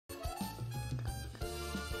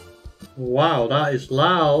Wow, that is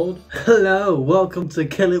loud. Hello, welcome to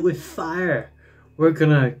Kill It With Fire. We're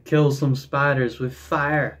gonna kill some spiders with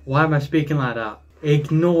fire. Why am I speaking like that?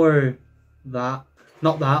 Ignore that.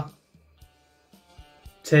 Not that.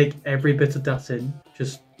 Take every bit of that in.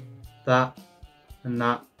 Just that and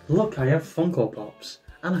that. Look, I have Funko Pops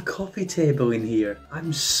and a coffee table in here.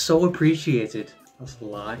 I'm so appreciated. That's a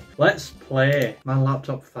lie. Let's play. My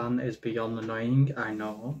laptop fan is beyond annoying, I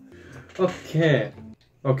know. Okay.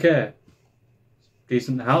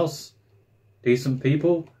 Decent house. Decent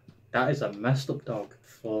people. That is a messed up dog.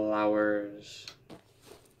 Flowers.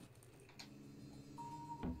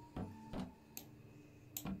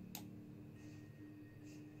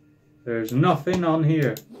 There's nothing on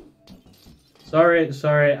here. Sorry, it's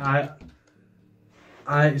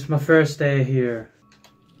my first day here.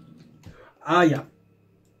 Ah, yeah.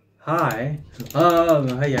 Hi.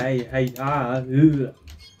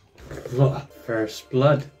 First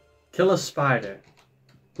blood. Kill a spider.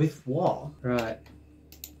 With what? Right.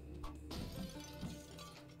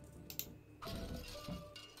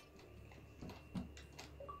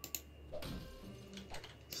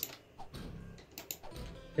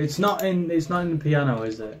 It's not in the piano,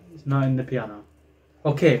 is it? It's not in the piano.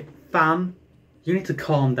 Okay, fan, you need to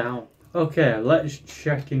calm down. Okay, let's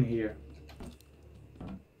check in here.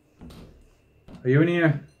 Are you in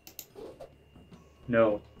here?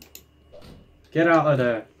 No. Get out of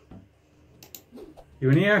there. You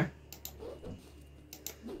in here?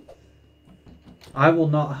 I will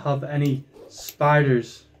not have any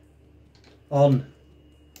spiders on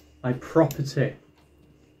my property.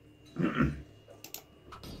 Not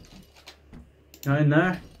in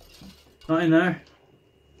there? Not in there?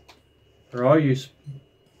 Where are you?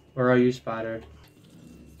 Where are you, spider?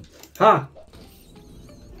 Ha!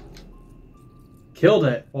 Killed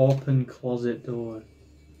it. Open closet door.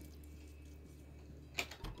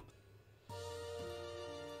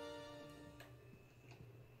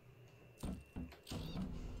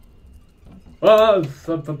 Oh,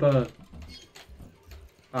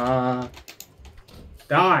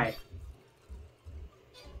 die.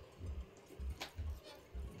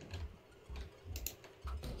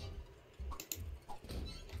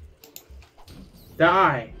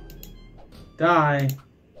 Die. Die.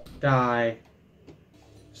 Die.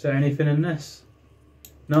 Is there anything in this?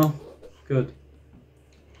 No? Good.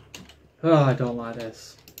 Oh, I don't like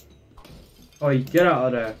this. Oh, you get out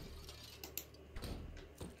of there.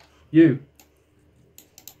 You.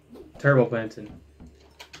 Terrible painting.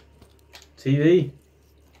 TV.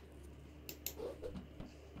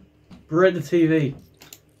 Break the TV.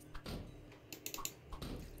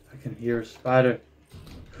 I can hear a spider.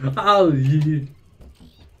 Oh, yeah.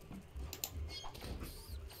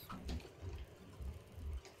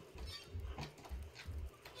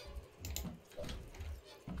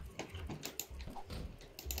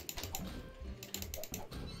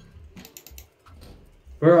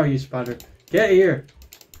 Where are you, spider? Get here!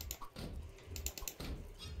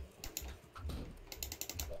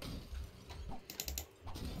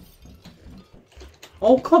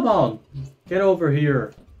 Oh, come on! Get over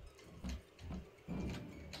here.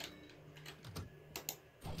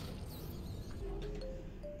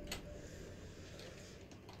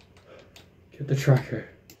 Get the tracker.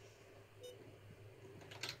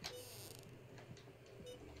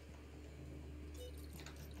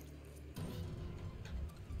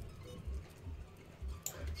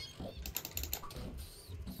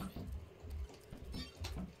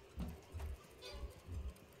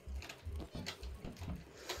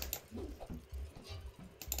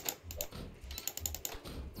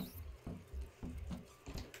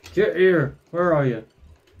 Get here! Where are you?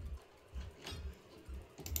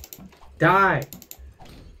 Die!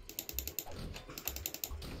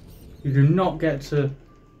 You do not get to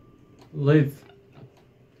live.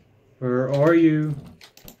 Where are you?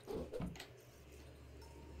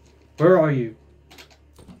 Where are you?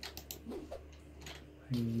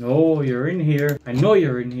 I know you're in here. I know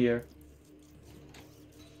you're in here.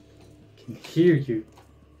 I can hear you.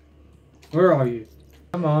 Where are you?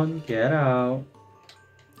 Come on, get out.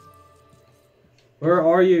 Where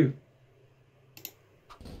are you?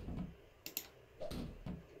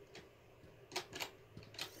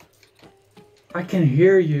 I can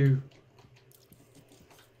hear you.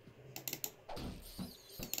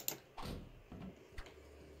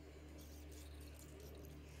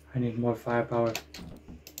 I need more firepower.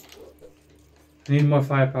 I need more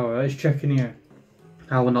firepower. Let's check in here.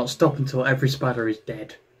 I will not stop until every spider is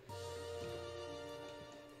dead.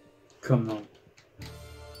 Come on.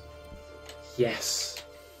 Yes.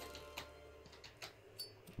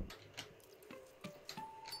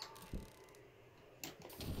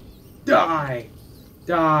 Die!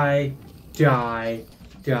 Die! Die!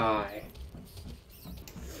 Die!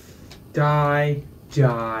 Die!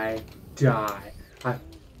 Die! Die! I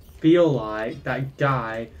feel like that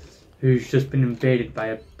guy who's just been invaded by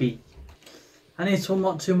a bee. I need to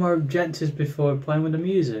unlock 2 more objectives before playing with the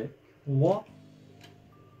music. What?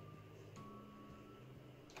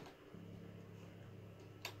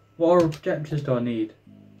 What objectives do I need?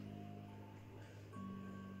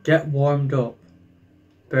 Get warmed up.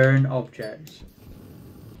 Burn objects.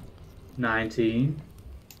 19.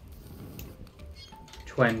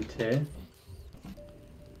 20.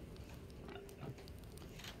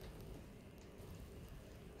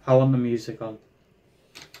 I want the music on.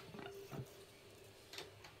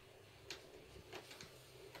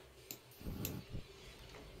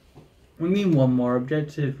 We need 1 more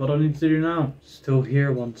objective. What do I need to do now? Still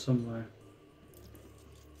hear one somewhere.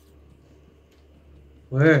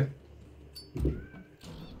 Where?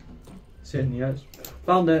 Is it in the edge?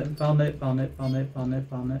 Found it, found it, found it, found it, found it,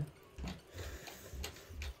 found it.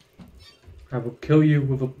 I will kill you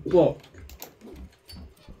with a book.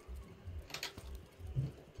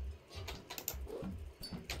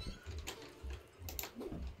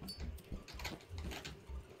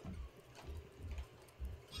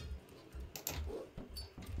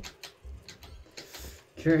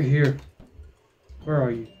 Get here. Where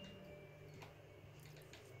are you?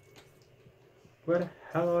 Where the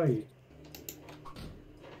hell are you?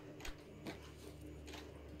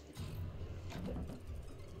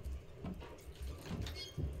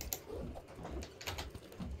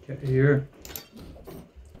 Get here.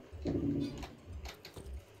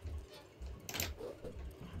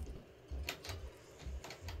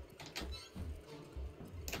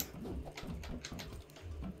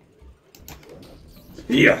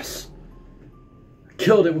 Yes! I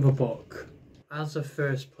killed it with a book. As a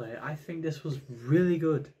first play, I think this was really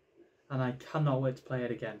good. And I cannot wait to play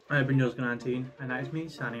it again. I've been Yosko19, and that is me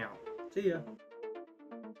signing out. See ya.